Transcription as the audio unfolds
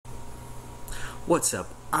What's up?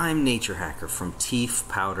 I'm Nature Hacker from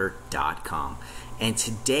teethpowder.com, and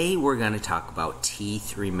today we're going to talk about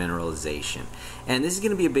teeth remineralization. And this is going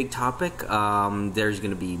to be a big topic. There's going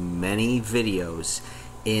to be many videos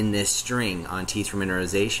in this string on teeth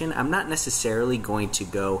remineralization. I'm not necessarily going to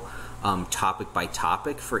go topic by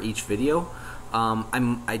topic for each video.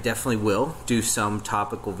 I definitely will do some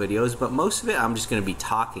topical videos, but most of it I'm just going to be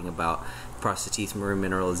talking about process of teeth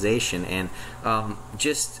remineralization. And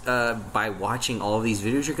just by watching all of these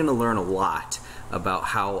videos, you're going to learn a lot about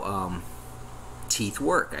how teeth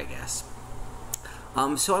work, I guess.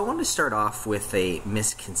 So I want to start off with a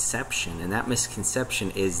misconception, and that misconception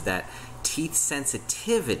is that teeth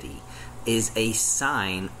sensitivity is a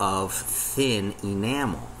sign of thin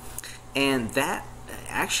enamel, and that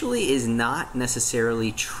actually is not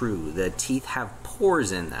necessarily true. The teeth have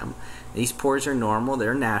pores in them. These pores are normal,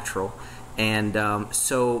 they're natural, and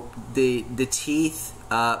so the teeth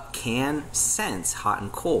can sense hot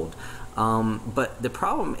and cold, but the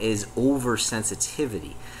problem is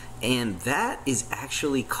oversensitivity, and that is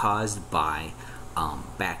actually caused by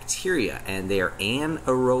bacteria, and they are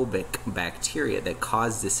anaerobic bacteria that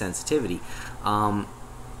cause this sensitivity.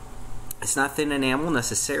 It's not thin enamel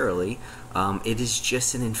necessarily. It is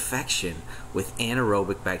just an infection with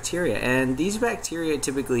anaerobic bacteria, and these bacteria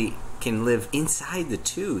typically can live inside the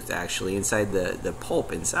tooth, actually inside the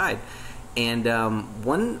pulp inside. And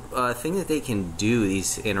one thing that they can do,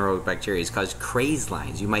 these anaerobic bacteria, is cause craze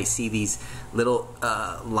lines. You might see these little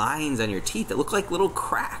lines on your teeth that look like little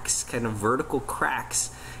cracks, kind of vertical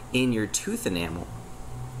cracks in your tooth enamel.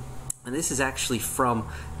 And this is actually from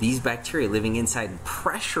these bacteria living inside and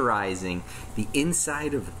pressurizing the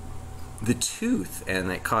inside of the tooth, and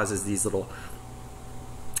that causes these little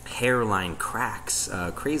hairline cracks,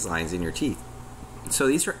 craze lines in your teeth. So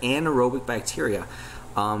these are anaerobic bacteria.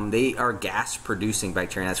 They are gas-producing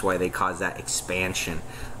bacteria, and that's why they cause that expansion,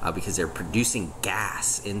 because they're producing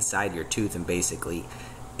gas inside your tooth and basically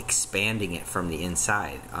expanding it from the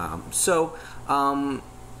inside.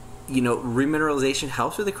 You know, remineralization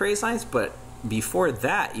helps with the craze lines, but before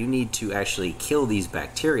that, you need to actually kill these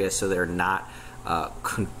bacteria so they're not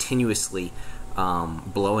continuously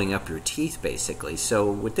blowing up your teeth, basically. So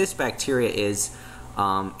what this bacteria is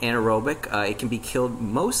anaerobic. It can be killed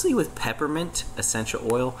mostly with peppermint essential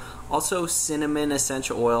oil. Also, cinnamon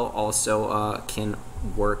essential oil also can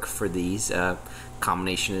work for these.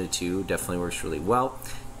 Combination of the two definitely works really well.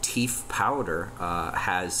 Teeth powder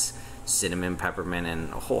has cinnamon, peppermint, and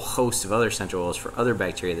a whole host of other essential oils for other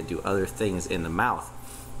bacteria that do other things in the mouth.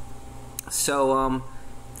 So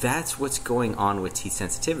that's what's going on with teeth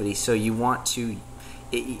sensitivity. So you want to,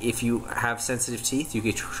 if you have sensitive teeth, you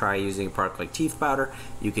could try using a product like teeth powder.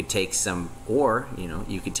 You could take some,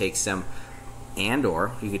 you could take some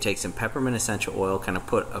peppermint essential oil, kind of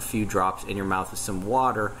put a few drops in your mouth with some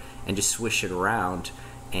water and just swish it around.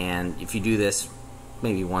 And if you do this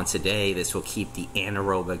maybe once a day, this will keep the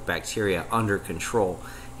anaerobic bacteria under control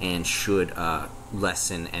and should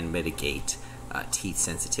lessen and mitigate teeth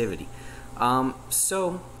sensitivity.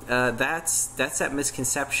 That's that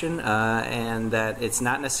misconception, and that it's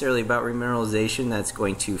not necessarily about remineralization that's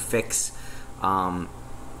going to fix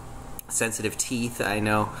sensitive teeth. I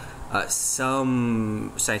know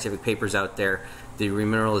some scientific papers out there, the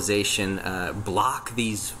remineralization block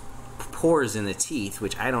these pores in the teeth,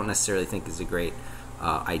 which I don't necessarily think is a great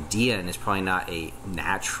idea, and it's probably not a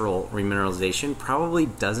natural remineralization. Probably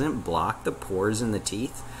doesn't block the pores in the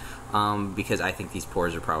teeth, because I think these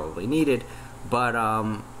pores are probably needed, but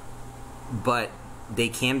they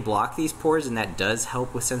can block these pores, and that does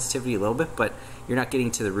help with sensitivity a little bit, but you're not getting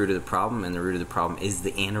to the root of the problem, and the root of the problem is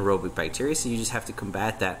the anaerobic bacteria, so you just have to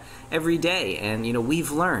combat that every day. And we've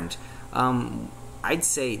learned, I'd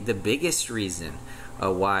say the biggest reason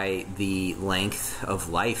why the length of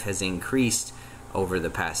life has increased over the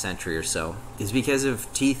past century or so is because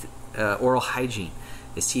of teeth, oral hygiene.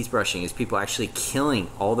 Is teeth brushing, is people actually killing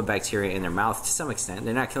all the bacteria in their mouth to some extent.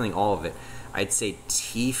 They're not killing all of it. I'd say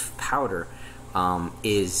teeth powder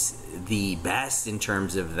is the best in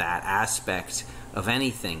terms of that aspect of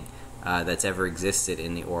anything that's ever existed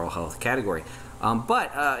in the oral health category.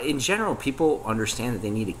 But in general, people understand that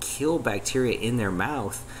they need to kill bacteria in their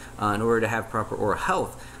mouth in order to have proper oral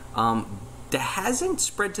health. That hasn't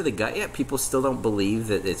spread to the gut yet. People still don't believe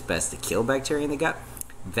that it's best to kill bacteria in the gut.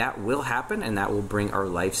 That will happen, and that will bring our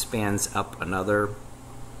lifespans up another,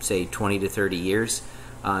 say, 20 to 30 years.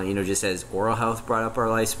 Just as oral health brought up our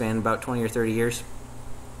lifespan about 20 or 30 years.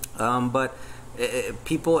 But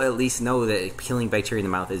people at least know that killing bacteria in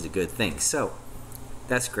the mouth is a good thing. So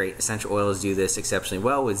that's great. Essential oils do this exceptionally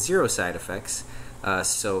well with zero side effects.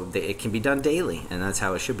 So it can be done daily, and that's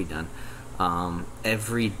how it should be done.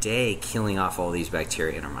 every day, killing off all these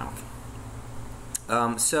bacteria in our mouth.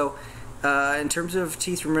 In terms of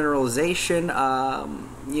teeth remineralization,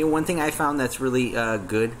 one thing I found that's really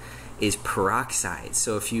good is peroxide.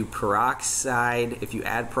 So if you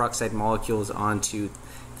add peroxide molecules onto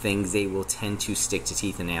things, they will tend to stick to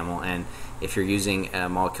teeth enamel. And if you're using a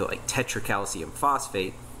molecule like tetracalcium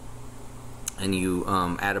phosphate, and you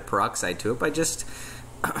add a peroxide to it by just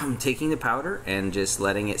taking the powder and just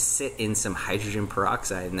letting it sit in some hydrogen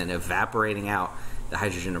peroxide and then evaporating out the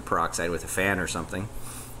hydrogen peroxide with a fan or something,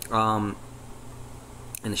 in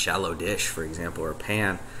a shallow dish, for example, or a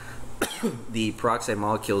pan, the peroxide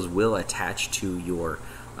molecules will attach to your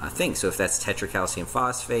thing. So if that's tetracalcium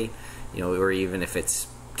phosphate, or even if it's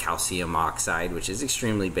calcium oxide, which is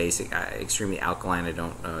extremely basic, extremely alkaline, I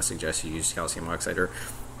don't suggest you use calcium oxide, or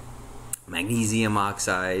magnesium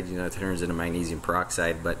oxide, it turns into magnesium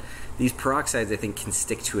peroxide. But these peroxides, I think, can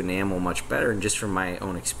stick to enamel much better, and just from my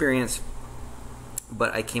own experience.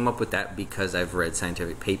 But I came up with that because I've read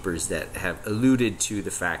scientific papers that have alluded to the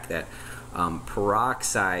fact that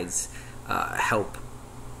peroxides help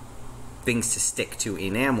things to stick to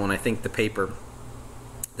enamel. And I think the paper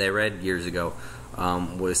that I read years ago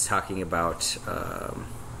was talking about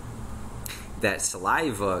that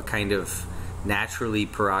saliva kind of naturally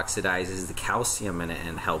peroxidizes the calcium in it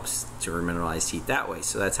and helps to remineralize teeth that way.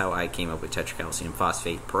 So that's how I came up with tetracalcium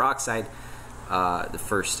phosphate peroxide, the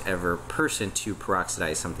first ever person to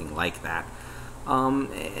peroxidize something like that.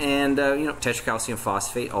 Tetracalcium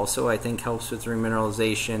phosphate also, I think, helps with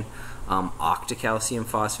remineralization. Octocalcium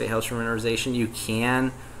phosphate helps with remineralization. You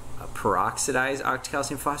can peroxidize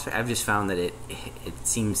octocalcium phosphate. I've just found that it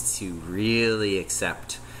seems to really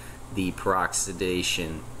accept the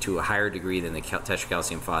peroxidation to a higher degree than the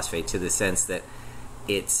tetracalcium phosphate, to the sense that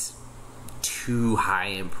it's too high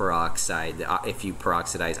in peroxide if you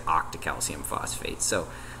peroxidize octocalcium phosphate. So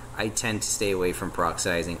I tend to stay away from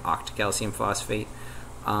peroxidizing octocalcium phosphate.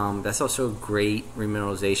 That's also great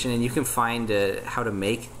remineralization, and you can find how to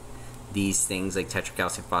make these things like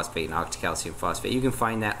tetracalcium phosphate and octocalcium phosphate. You can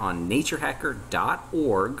find that on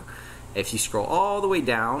naturehacker.org. If you scroll all the way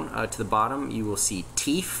down to the bottom, you will see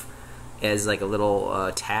TEEF as like a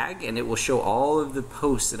little tag, and it will show all of the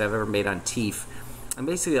posts that I've ever made on TEEF, and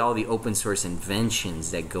basically all the open source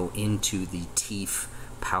inventions that go into the TEEF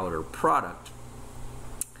powder product.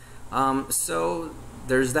 So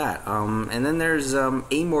there's that. And then there's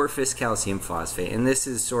amorphous calcium phosphate, and this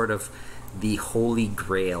is sort of the holy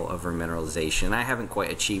grail of remineralization. I haven't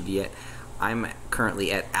quite achieved yet. I'm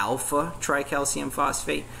currently at alpha tricalcium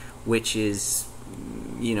phosphate, which is,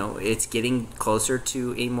 it's getting closer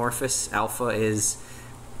to amorphous. Alpha is,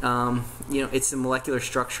 it's the molecular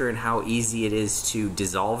structure and how easy it is to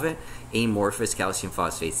dissolve it. Amorphous calcium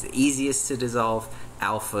phosphate is the easiest to dissolve.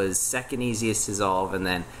 Alpha is second easiest to dissolve, and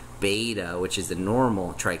then beta, which is the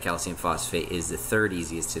normal tricalcium phosphate, is the third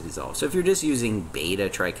easiest to dissolve. So if you're just using beta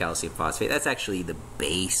tricalcium phosphate, that's actually the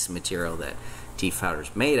base material that teeth powder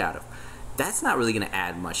is made out of. That's not really going to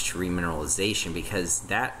add much to remineralization, because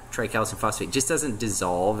that tricalcium phosphate just doesn't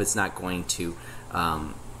dissolve. It's not going to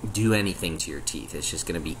do anything to your teeth. It's just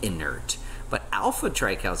going to be inert. But alpha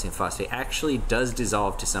tricalcium phosphate actually does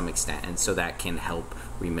dissolve to some extent, and so that can help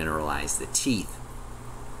remineralize the teeth.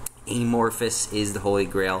 Amorphous is the holy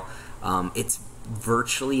grail. It's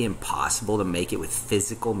virtually impossible to make it with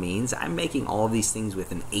physical means. I'm making all of these things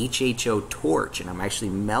with an HHO torch, and I'm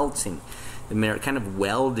actually melting the mineral, kind of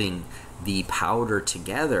welding the powder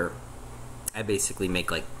together. I basically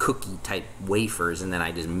make like cookie type wafers, and then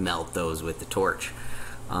I just melt those with the torch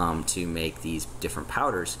to make these different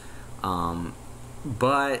powders.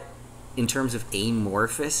 But in terms of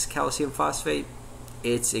amorphous calcium phosphate,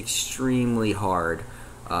 it's extremely hard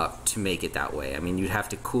to make it that way. I mean, you'd have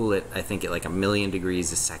to cool it, I think, at like 1,000,000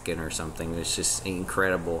 degrees a second or something. It's just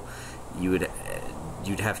incredible. You'd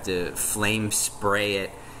have to flame spray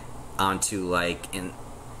it onto like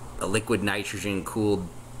a liquid nitrogen cooled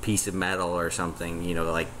piece of metal or something.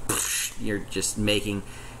 Like you're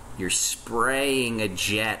spraying a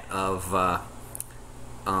jet of like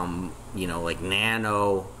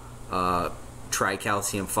nano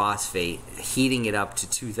tricalcium phosphate, heating it up to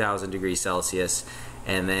 2,000 degrees Celsius,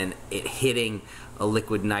 and then it hitting a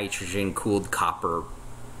liquid nitrogen cooled copper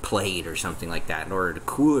plate or something like that in order to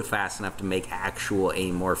cool it fast enough to make actual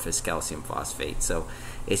amorphous calcium phosphate. So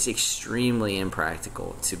it's extremely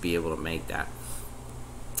impractical to be able to make that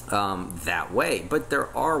that way. But there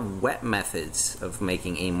are wet methods of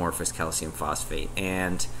making amorphous calcium phosphate,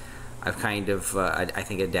 and I've kind of, I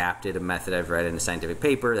think, adapted a method I've read in a scientific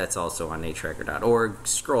paper that's also on naturehacker.org.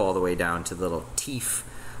 Scroll all the way down to the little TEEF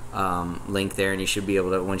link there, and you should be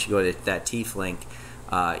able to, once you go to that teeth link,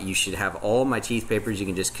 you should have all my teeth papers. You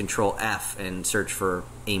can just Control F and search for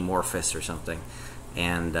amorphous or something,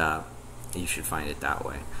 and you should find it that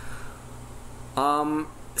way.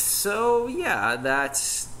 So yeah,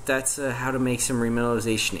 that's how to make some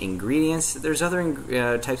remineralization ingredients. There's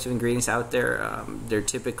other types of ingredients out there. They're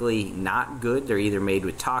typically not good. They're either made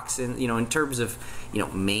with toxin, in terms of,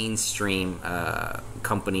 mainstream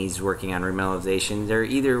companies working on remineralization, they're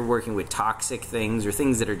either working with toxic things or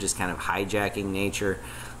things that are just kind of hijacking nature,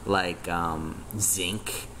 like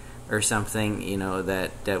zinc or something,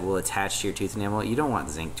 that will attach to your tooth enamel. You don't want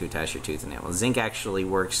zinc to attach to your tooth enamel. Zinc actually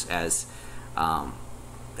works as a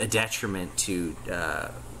detriment to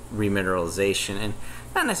remineralization, and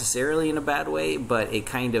not necessarily in a bad way, but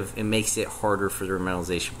it makes it harder for the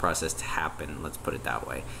remineralization process to happen. Let's put it that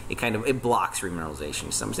way. It blocks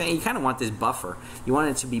remineralization. So I'm saying you kind of want this buffer. You want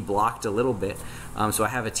it to be blocked a little bit. So I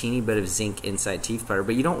have a teeny bit of zinc inside teeth powder,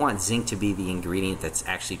 but you don't want zinc to be the ingredient that's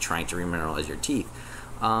actually trying to remineralize your teeth.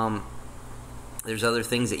 There's other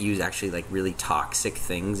things that use actually like really toxic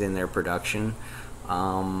things in their production.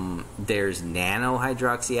 There's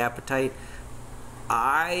nanohydroxyapatite.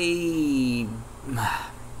 I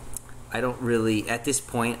don't really, at this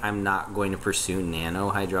point, I'm not going to pursue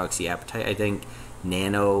nanohydroxyapatite. I think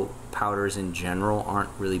nano powders in general aren't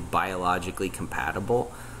really biologically compatible.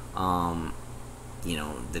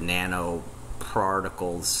 The nano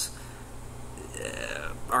particles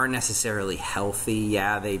aren't necessarily healthy.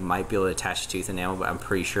 Yeah, they might be able to attach to tooth enamel, but I'm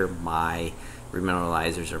pretty sure my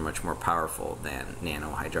remineralizers are much more powerful than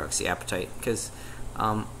nanohydroxyapatite, because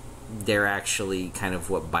they're actually kind of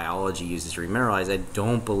what biology uses to remineralize. I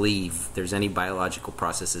don't believe there's any biological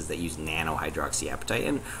processes that use nanohydroxyapatite,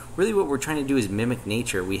 and really what we're trying to do is mimic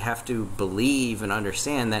nature. We have to believe and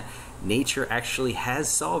understand that nature actually has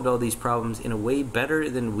solved all these problems in a way better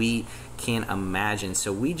than we can imagine.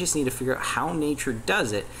 So we just need to figure out how nature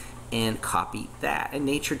does it and copy that. And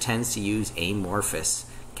nature tends to use amorphous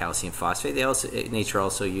calcium phosphate. Nature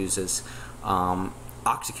also uses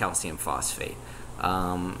octocalcium phosphate.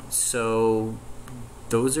 So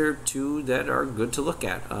those are two that are good to look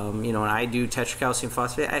at. And I do tetracalcium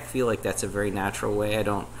phosphate. I feel like that's a very natural way.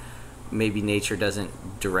 Maybe nature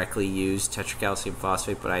doesn't directly use tetracalcium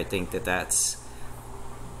phosphate, but I think that that's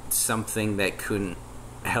something that couldn't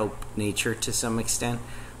help nature to some extent.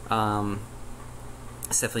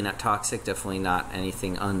 It's definitely not toxic, definitely not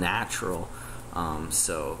anything unnatural.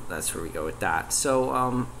 So that's where we go with that.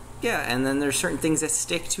 So, yeah, and then there's certain things that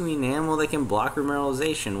stick to enamel that can block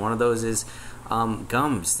remineralization. One of those is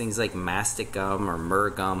gums, things like mastic gum or myrrh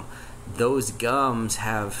gum. Those gums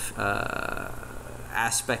have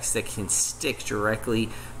aspects that can stick directly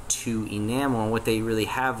to enamel, and what they really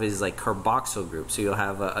have is like carboxyl groups. So you'll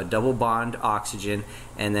have a double bond oxygen,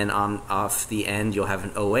 and then off the end you'll have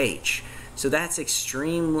an OH. So that's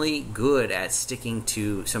extremely good at sticking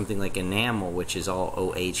to something like enamel, which is all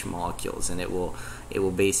OH molecules, and it will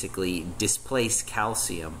basically displace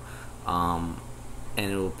calcium, and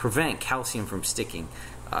it will prevent calcium from sticking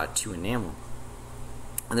to enamel.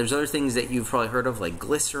 And there's other things that you've probably heard of, like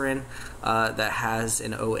glycerin, that has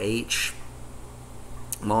an OH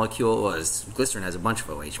molecule. Glycerin has a bunch of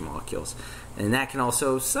OH molecules, and that can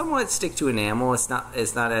also somewhat stick to enamel. It's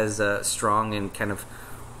not as strong and kind of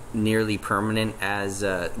nearly permanent as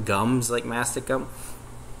gums like mastic gum,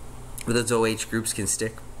 but those OH groups can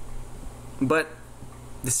stick. But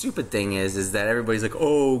the stupid thing is that everybody's like,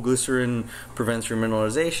 oh, glycerin prevents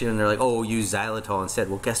remineralization, and they're like, oh, use xylitol instead.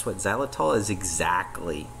 Well, guess what? Xylitol is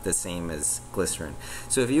exactly the same as glycerin.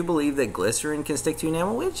 So if you believe that glycerin can stick to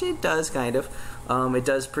enamel, which it does kind of, it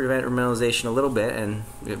does prevent remineralization a little bit, and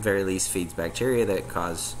at very least feeds bacteria that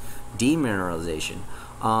cause demineralization.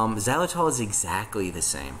 Xylitol is exactly the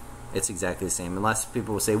same. It's exactly the same, unless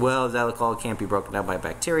people will say, well, xylitol can't be broken down by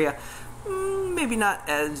bacteria. Maybe not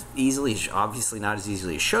as easily, obviously not as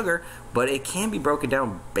easily as sugar, but it can be broken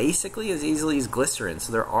down basically as easily as glycerin.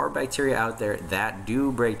 So there are bacteria out there that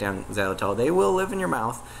do break down xylitol. They will live in your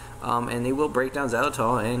mouth, and they will break down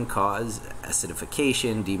xylitol and cause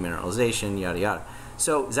acidification, demineralization, yada yada.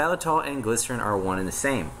 So xylitol and glycerin are one and the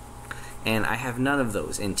same. And I have none of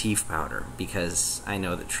those in teeth powder because I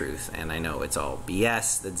know the truth, and I know it's all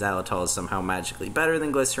BS that xylitol is somehow magically better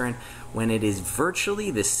than glycerin when it is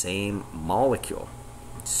virtually the same molecule.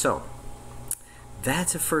 So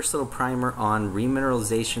that's a first little primer on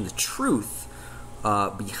remineralization, the truth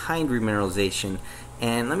behind remineralization.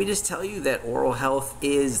 And let me just tell you that oral health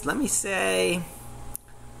is, I'm going to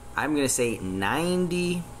say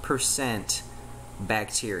 90%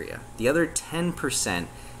 bacteria. The other 10%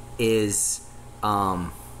 is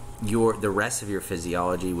the rest of your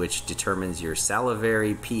physiology, which determines your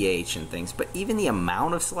salivary pH and things. But even the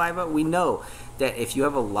amount of saliva, we know that if you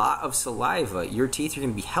have a lot of saliva, your teeth are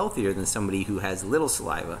going to be healthier than somebody who has little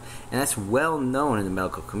saliva, and that's well known in the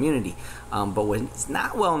medical community. But what's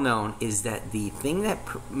not well known is that the thing that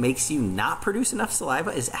makes you not produce enough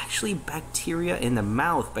saliva is actually bacteria in the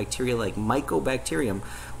mouth, bacteria like Mycobacterium,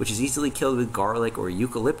 which is easily killed with garlic or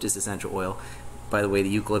eucalyptus essential oil. By the way, the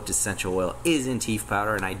eucalyptus essential oil is in teeth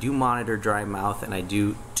powder, and I do monitor dry mouth, and I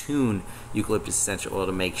do tune eucalyptus essential oil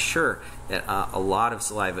to make sure that a lot of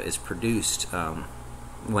saliva is produced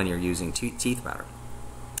when you're using teeth powder.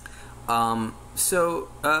 The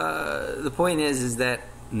point is that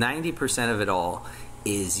 90% of it all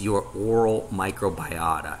is your oral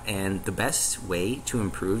microbiota, and the best way to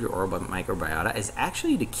improve your oral microbiota is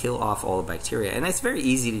actually to kill off all the bacteria, and it's very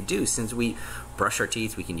easy to do. Since we brush our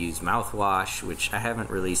teeth, we can use mouthwash, which I haven't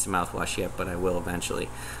released a mouthwash yet, but I will eventually,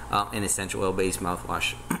 an essential oil based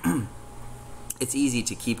mouthwash. It's easy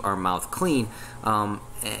to keep our mouth clean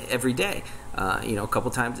every day, a couple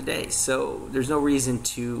times a day, so there's no reason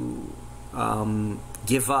to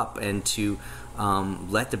give up and to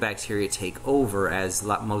let the bacteria take over, as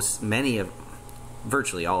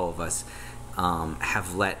virtually all of us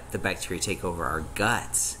have let the bacteria take over our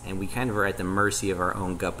guts, and we kind of are at the mercy of our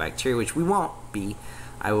own gut bacteria, which we won't be.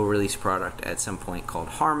 I will release a product at some point called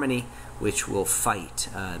Harmony, which will fight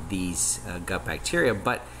these gut bacteria,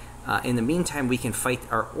 but in the meantime we can fight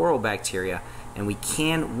our oral bacteria, and we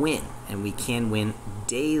can win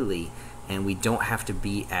daily, and we don't have to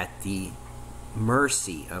be at the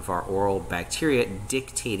mercy of our oral bacteria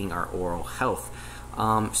dictating our oral health.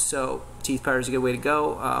 So teeth powder is a good way to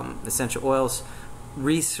go. Essential oils,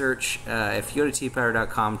 research, if you go to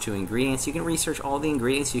teethpowder.com to ingredients, you can research all the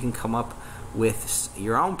ingredients. You can come up with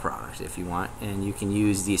your own product if you want, and you can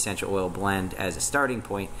use the essential oil blend as a starting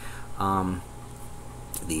point. The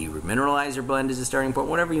remineralizer blend is a starting point,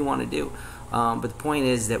 whatever you want to do. But the point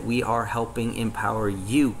is that we are helping empower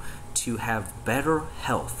you to have better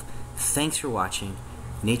health. Thanks for watching.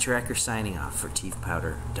 Nature Hacker signing off for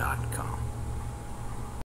teethpowder.com.